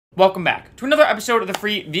Welcome back to another episode of the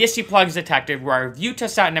free VST Plugins Detective, where I review,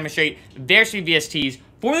 test out, and demonstrate various free VSTs.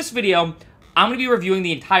 For this video, I'm going to be reviewing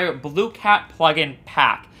the entire Blue Cat plugin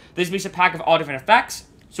pack. This is a pack of all different effects.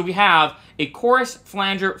 So we have a chorus,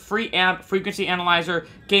 flanger, free amp, frequency analyzer,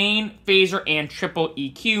 gain, phaser, and triple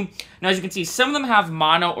EQ. Now, as you can see, some of them have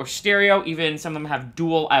mono or stereo, even some of them have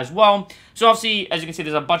dual as well. So obviously, as you can see,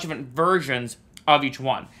 there's a bunch of different versions of each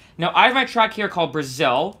one. Now, I have my track here called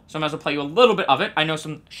Brazil, so I might as well play you a little bit of it. I know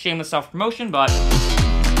some shameless self-promotion, but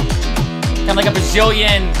kind of like a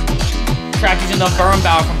Brazilian track using the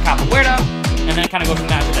Berimbau from Capoeira, and then it kind of goes from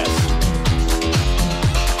that to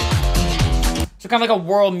this. So kind of like a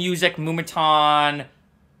world music Moomaton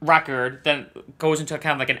record that goes into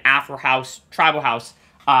kind of like an Afro house, tribal house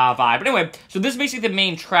vibe. But anyway, so this is basically the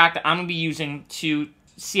main track that I'm going to be using to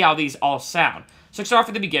see how these all sound. So let's start off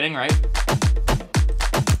at the beginning, right?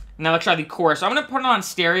 Now let's try the chorus. So I'm going to put it on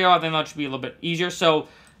stereo. I think that should be a little bit easier. So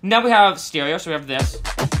now we have stereo. So we have this.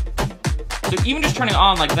 So even just turning it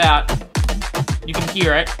on like that, you can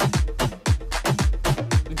hear it.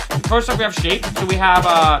 First up, we have shape. So we have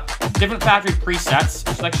different factory presets.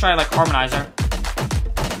 So let's try like harmonizer.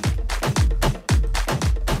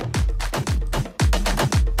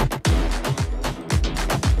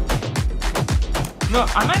 No,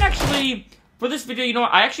 I might actually... For this video, you know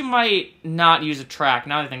what, I actually might not use a track,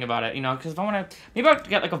 now that I think about it, you know, because if I want to, maybe I'll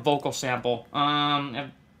get, like, a vocal sample. What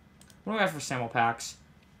do I have for sample packs?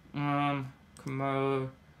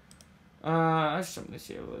 Commode. There's some of this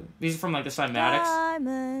here. These are from, like, the Cymatics.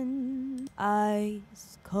 Diamond,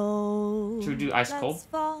 ice cold. Should we do ice cold? Let's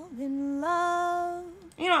fall in love.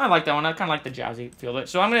 You know, I like that one. I kind of like the jazzy feel of it.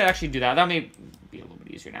 So I'm going to actually do that. That may be a little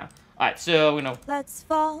bit easier now. Alright, so, you know. Let's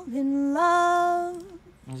fall in love.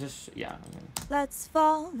 Is this, yeah. Let's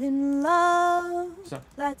fall in love. So.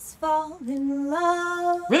 Let's fall in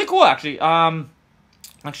love. Really cool, actually.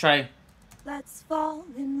 Let's try. Let's fall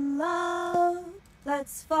in love.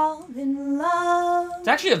 Let's fall in love. It's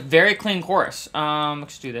actually a very clean chorus.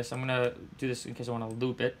 Let's do this. I'm gonna do this in case I want to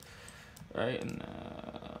loop it. Right, and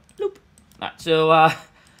loop. Alright,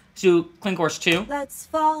 so clean chorus 2. Let's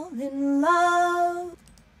fall in love.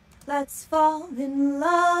 Let's fall in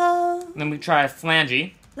love. And then we try a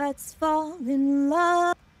flangy. Let's fall in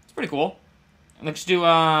love. It's pretty cool. And let's do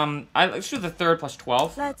let's do the third plus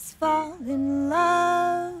 12. Let's fall in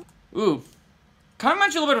love. Ooh, kind of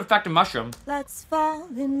reminds you a little bit of Effective Mushroom. Let's fall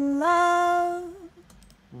in love.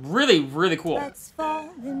 Really, really cool. Let's fall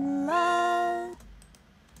in love.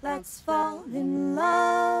 Let's fall in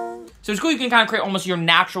love. So it's cool. You can kind of create almost your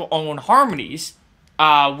natural own harmonies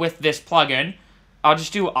with this plugin. I'll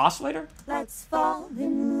just do oscillator. Let's fall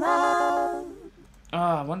in love.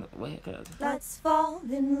 Wait, good. Let's fall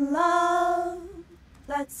in love.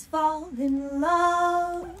 Let's fall in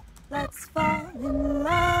love. Let's fall in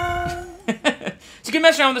love. So you can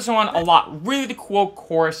mess around with this one a lot. Really cool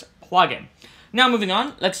chorus plugin. Now moving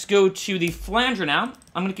on, let's go to the flanger now.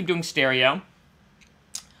 I'm gonna keep doing stereo.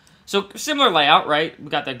 So similar layout, right? We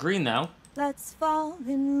got the green though. Let's fall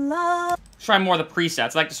in love. Let's try more of the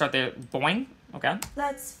presets. I like to start there. Boing. Okay.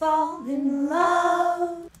 Let's fall in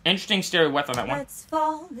love. Interesting stereo width on that one. Let's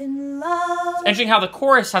fall in love. Interesting how the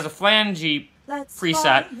chorus has a flangy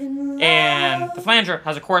preset and the flanger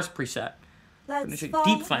has a chorus preset. Let's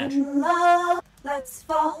deep flange. Let's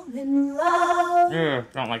fall in love. Ugh,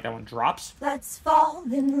 don't like that one. Drops. Let's fall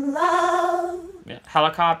in love. Yeah.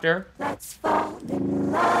 Helicopter. Let's fall in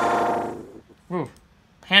love. Ooh.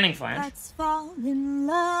 Panning flange. Let's fall in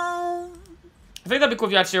love. I think that'd be cool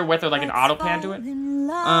if you had stereo width or like an auto pan to it.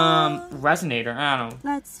 Resonator. I don't know.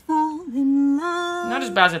 Let's fall in love. Not as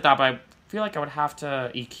bad as I thought, but I feel like I would have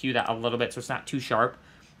to EQ that a little bit so it's not too sharp.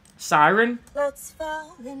 Siren. Let's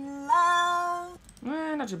fall in love.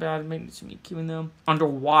 Not too bad. Maybe some EQ in them.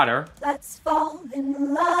 Underwater. Let's fall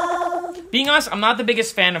in love. Being honest, I'm not the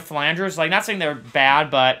biggest fan of flangers. Like, not saying they're bad,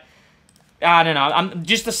 but I don't know. I'm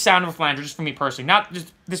just the sound of a flanger, just for me personally. Not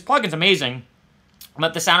just this plugin's amazing.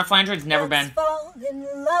 But the sound of flanger has never been... Fall in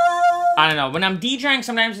love. I don't know. When I'm DJing,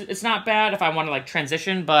 sometimes it's not bad if I want to, like,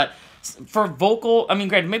 transition. But for vocal... I mean,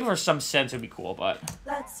 great. Maybe for some sense it would be cool, but...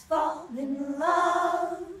 Let's fall in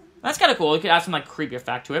love. That's kind of cool. You could add some, like, creepy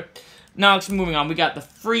effect to it. Now, let's moving on. We got the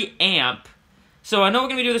free amp. So I know we're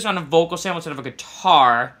going to be doing this on a vocal sample instead of a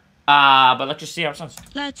guitar. But let's just see how it sounds.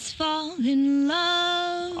 Let's fall in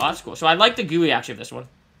love. Oh, that's cool. So I like the GUI, actually, of this one.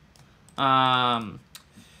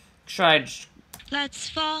 Try... Let's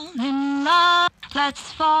fall in love.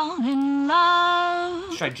 Let's fall in love.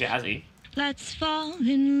 Let's try jazzy. Let's fall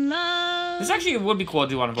in love. This actually would be cool to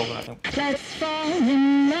do on a vocal, I think. Let's fall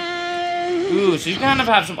in love. Ooh, so you kind of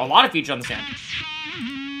have a lot of features on the sound.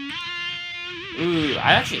 Ooh,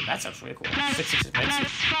 that's actually really cool. 666 mix.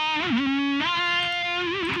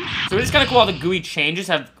 So it's kind of cool how the GUI changes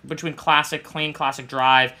have between classic, clean, classic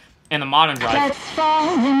drive, and the modern drive. Let's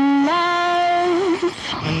fall in love.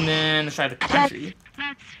 And then let's try the country.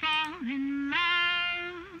 Let's fall in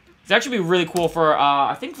love. It's actually be really cool for,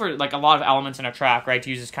 I think for like a lot of elements in a track, right, to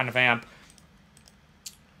use this kind of amp.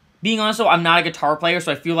 Being honest though, I'm not a guitar player,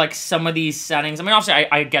 so I feel like some of these settings, I mean, obviously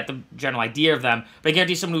I get the general idea of them, but I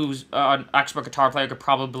guarantee someone who's an expert guitar player could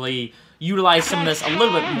probably utilize some of this a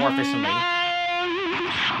little bit more efficiently.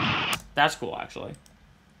 That's cool, actually.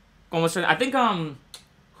 I think,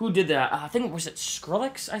 who did that? I think, was it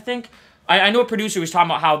Skrillex, I think? I know a producer who was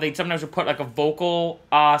talking about how they sometimes would put like a vocal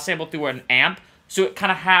sample through an amp, so it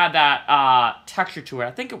kind of had that texture to it.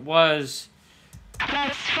 I think it was...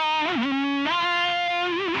 I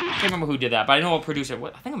can't remember who did that, but I know what producer.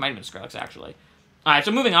 I think it might have been Skrillex, actually. All right,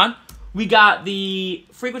 so moving on. We got the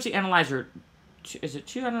frequency analyzer. Is it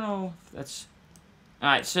 2? I don't know. That's... All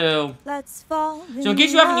right, so... So in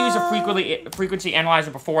case you haven't used a frequency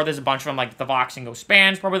analyzer before, there's a bunch of them, like the Vox and Go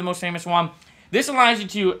Span's probably the most famous one. This allows you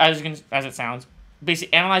to, as it sounds,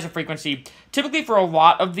 basically analyze a frequency. Typically, for a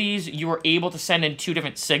lot of these, you are able to send in 2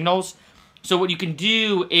 different signals. So what you can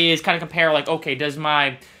do is kind of compare, like, okay, does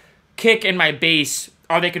my kick and my bass,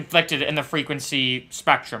 are they conflicted in the frequency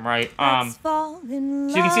spectrum, right? So you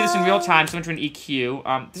can see this in real time, so into an EQ.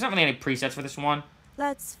 There's not really any presets for this one.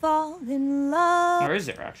 Let's fall in love. Or is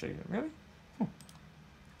there, actually? Really?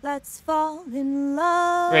 Let's fall in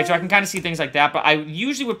love. Right, so I can kind of see things like that, but I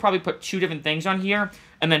usually would probably put 2 different things on here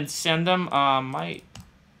and then send them. How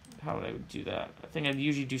would I do that? I think I'd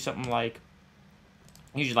usually do something like,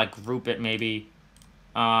 group it maybe,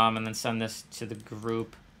 and then send this to the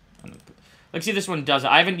group. Let's see if this one does it.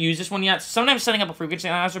 I haven't used this one yet. Sometimes setting up a frequency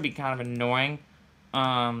analyzer would be kind of annoying.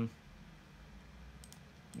 No.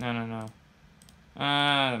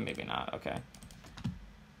 Maybe not. Okay.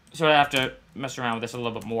 So I have to mess around with this a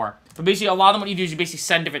little bit more. But basically, a lot of them, what you do is you basically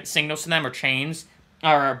send different signals to them, or chains,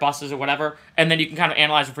 or buses, or whatever, and then you can kind of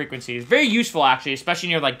analyze the frequencies. Very useful, actually, especially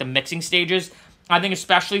near, like, the mixing stages. I think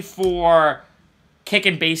especially for kick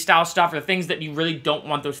and bass style stuff, or things that you really don't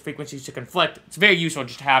want those frequencies to conflict, it's very useful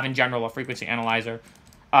just to have, in general, a frequency analyzer.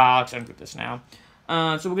 Let's ungroup this now.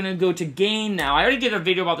 So we're going to go to gain now. I already did a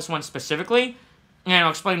video about this one specifically, and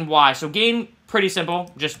I'll explain why. So gain, pretty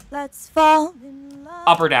simple, just Let's fall in love.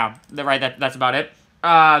 Up or down, right? That's about it.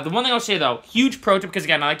 The one thing I'll say, though, huge pro tip, because,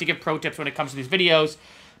 again, I like to give pro tips when it comes to these videos,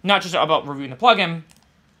 not just about reviewing the plugin,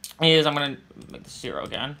 is, I'm going to make this 0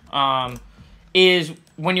 again, is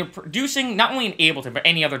when you're producing not only in Ableton, but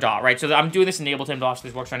any other DAW, right? So I'm doing this in Ableton, but also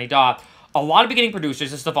this works for any DAW. A lot of beginning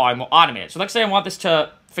producers, this is the volume, will automate it. So let's say I want this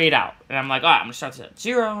to fade out, and I'm like, all right, I'm going to start this at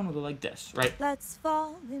 0, and we'll go like this, right? Let's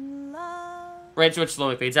fall in love. Right, so it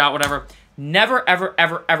slowly fades out, whatever. Never, ever,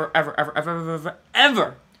 ever, ever, ever, ever, ever, ever, ever,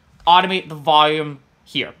 ever automate the volume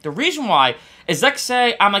here. The reason why is, let's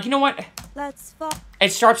say I'm like, you know what? Let's fall.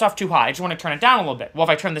 It starts off too high. I just want to turn it down a little bit. Well, if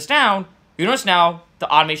I turn this down, you notice now the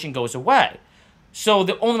automation goes away. So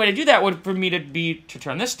the only way to do that would for me to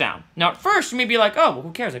turn this down. Now, at first, you may be like, oh, well,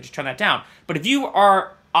 who cares? I just turn that down. But if you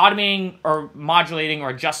are automating or modulating or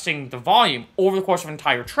adjusting the volume over the course of an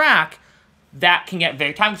entire track, that can get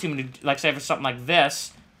very time-consuming. Like, say, for something like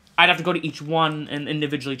this, I'd have to go to each one and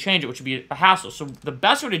individually change it, which would be a hassle. So the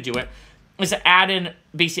best way to do it is to add in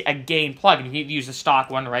basically a gain plugin. You can use a stock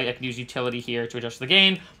one, right? I can use utility here to adjust the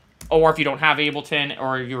gain. Or if you don't have Ableton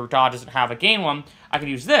or your DAW doesn't have a gain one, I can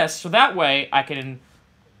use this. So that way I can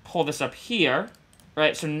pull this up here,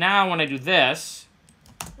 right? So now when I do this,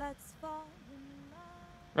 Let's fall in love.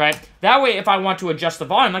 right? That way if I want to adjust the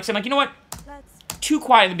volume, like say, like, you know what? Too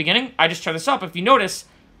quiet in the beginning, I just turn this up. If you notice,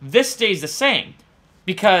 this stays the same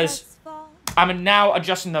because I'm now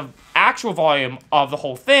adjusting the actual volume of the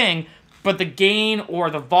whole thing, but the gain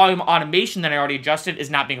or the volume automation that I already adjusted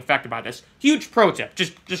is not being affected by this. Huge pro tip.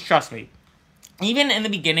 Just trust me. Even in the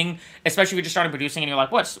beginning, especially if you're just starting producing and you're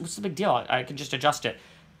like, what's the big deal? I can just adjust it.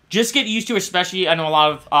 Just get used to, especially, I know a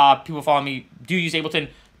lot of people following me do use Ableton.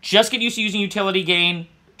 Just get used to using utility gain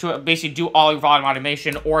to basically do all your volume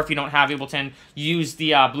automation, or if you don't have Ableton, use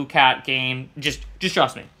the Blue Cat gain. Just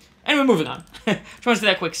trust me. Anyway, moving on. Just want to do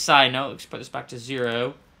that quick side note. Let's put this back to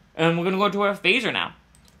 0. And we're going to go to a phaser now.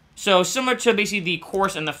 So, similar to basically the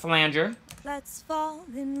chorus and the flanger. Let's fall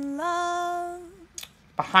in love.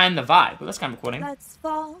 Behind the vibe. Well, that's kind of a quoting. Let's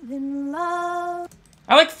fall in love.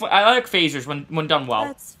 I like phasers when done well.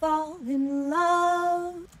 Let's fall in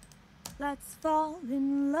love. Let's fall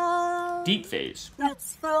in love. Deep phase.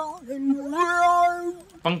 Let's fall in love.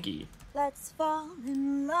 Funky. Let's fall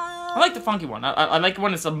in love. I like the funky one. I like it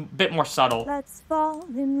when it's a bit more subtle. Let's fall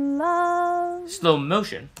in love. Slow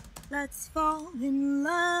motion. Let's fall in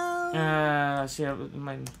love. See,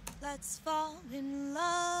 Let's fall in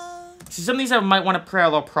love. see, some of these I might want to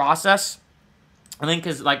parallel process. I think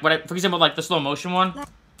because, like, for example, like the slow motion one.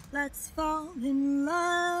 Let's fall in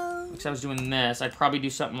love. Because I was doing this, I'd probably do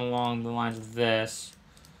something along the lines of this,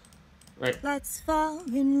 right? Let's fall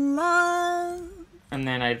in love. And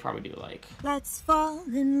then I'd probably do like, Let's fall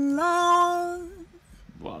in love.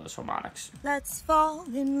 well, those harmonics. Let's fall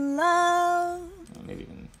in love. Maybe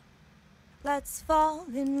even. Let's fall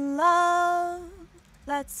in love.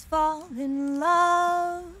 Let's fall in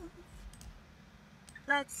love.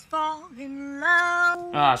 Let's fall in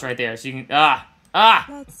love. Ah, it's right there. So you can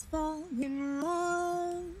Let's fall in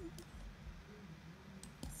love.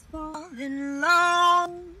 Let's fall in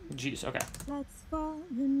love. Jeez. Okay. Let's fall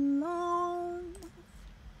in love.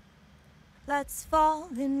 Let's fall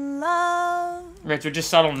in love. Right. So just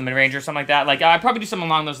subtle in the mid range or something like that. Like I'd probably do something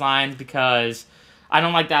along those lines because I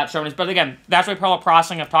don't like that sharpness. But again, that's why parallel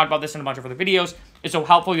processing. I've talked about this in a bunch of other videos. It's so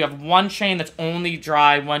helpful. You have one chain that's only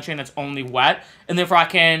dry, one chain that's only wet, and therefore I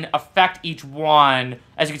can affect each one,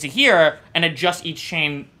 as you can see here, and adjust each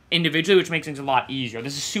chain individually, which makes things a lot easier.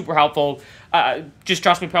 This is super helpful. Just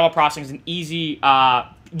trust me, parallel processing is an easy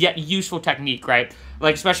yet useful technique, right?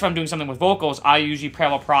 Like, especially if I'm doing something with vocals, I usually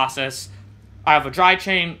parallel process. I have a dry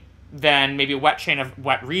chain, then maybe a wet chain of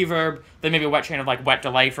wet reverb, then maybe a wet chain of, like, wet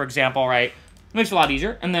delay, for example, right? It makes it a lot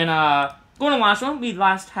easier. And then, going to the last one, we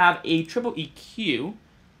last have a triple EQ.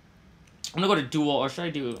 I'm going to go to dual, or should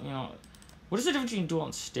I do, you know, what is the difference between dual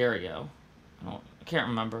and stereo? I can't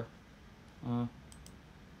remember.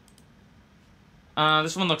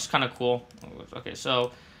 This one looks kind of cool. Okay,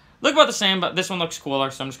 so look about the same, but this one looks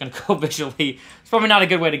cooler, so I'm just going to go visually. It's probably not a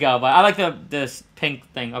good way to go, but I like this pink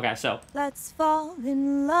thing. Okay, so. Let's fall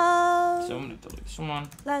in love. So I'm going to delete this one.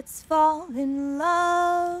 Let's fall in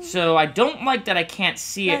love. So I don't like that I can't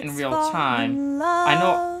see it in real time. I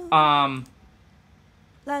know,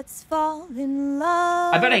 Let's fall in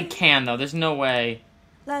love. I bet I can, though. There's no way.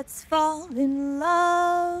 Let's fall in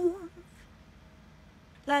love.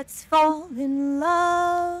 Let's fall in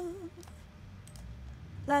love.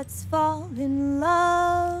 Let's fall in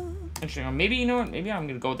love. Interesting. Maybe, you know what? Maybe I'm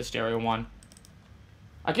going to go with the stereo one.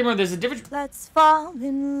 I can't remember. There's a difference. Let's fall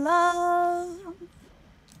in love.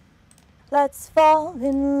 Let's fall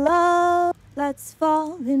in love. Let's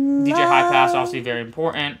fall in love. DJ high pass, obviously very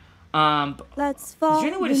important. Let's fall. Is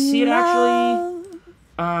there any way to see it actually?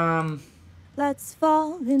 Let's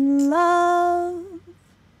fall in love.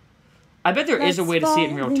 I bet there is a way to see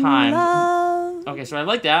it in real time. Okay, so I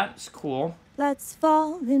like that. It's cool. Let's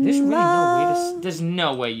fall in There's really love. no way to. There's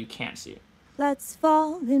no way you can't see it. Let's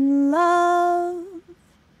fall in love.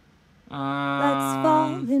 Let's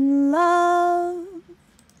fall in love.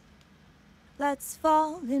 Let's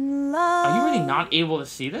fall in love. Are you really not able to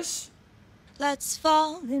see this? Let's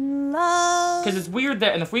fall in love. Because it's weird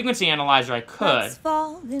that in the frequency analyzer I could. Let's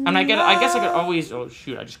fall in And I guess I could love. always. Oh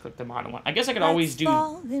shoot! I just clicked the bottom one. I guess I could always do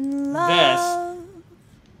fall in this. love.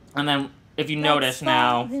 And then if you Let's notice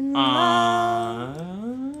now, fall in love.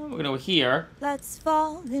 we're gonna go here. Let's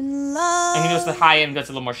fall in love. And you notice the high end gets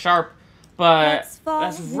a little more sharp, but Let's fall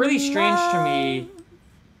that's really in strange to me.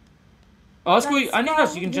 Oh, that's cool. Let's I didn't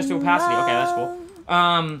notice you can just do opacity. Okay, that's cool.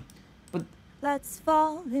 But Let's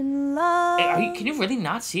fall in love. can you really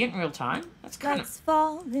not see it in real time? That's kind Let's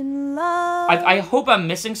fall in love. I hope I'm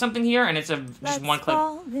missing something here, and it's just Let's one click,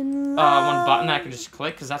 fall in one love. button that I can just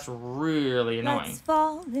click, because that's really annoying. Let's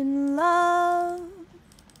fall in love.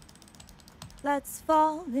 Let's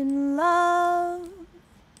fall in love.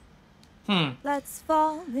 Let's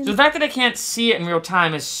fall in So the fact that I can't see it in real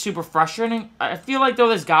time is super frustrating. I feel like, though,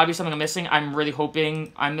 there's gotta be something I'm missing. I'm really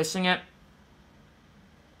hoping I'm missing it.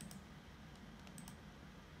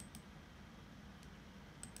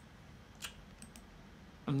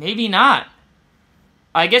 Maybe not.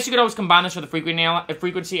 I guess you could always combine this with a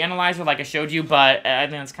frequency analyzer like I showed you, but I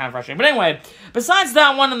think that's kind of frustrating. But anyway, besides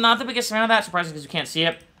that one, I'm not the biggest fan of that, surprisingly, because you can't see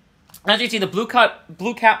it. As you can see, the Blue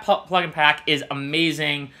Cat plug-in pack is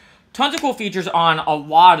amazing. Tons of cool features on a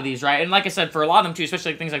lot of these, right? And like I said, for a lot of them too,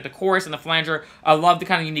 especially things like the chorus and the flanger, I love the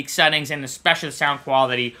kind of unique settings and especially the sound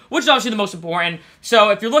quality, which is obviously the most important.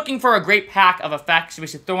 So if you're looking for a great pack of effects to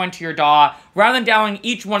basically throw into your DAW, rather than downloading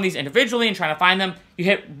each one of these individually and trying to find them, you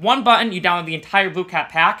hit one button, you download the entire Blue Cat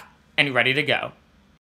pack, and you're ready to go.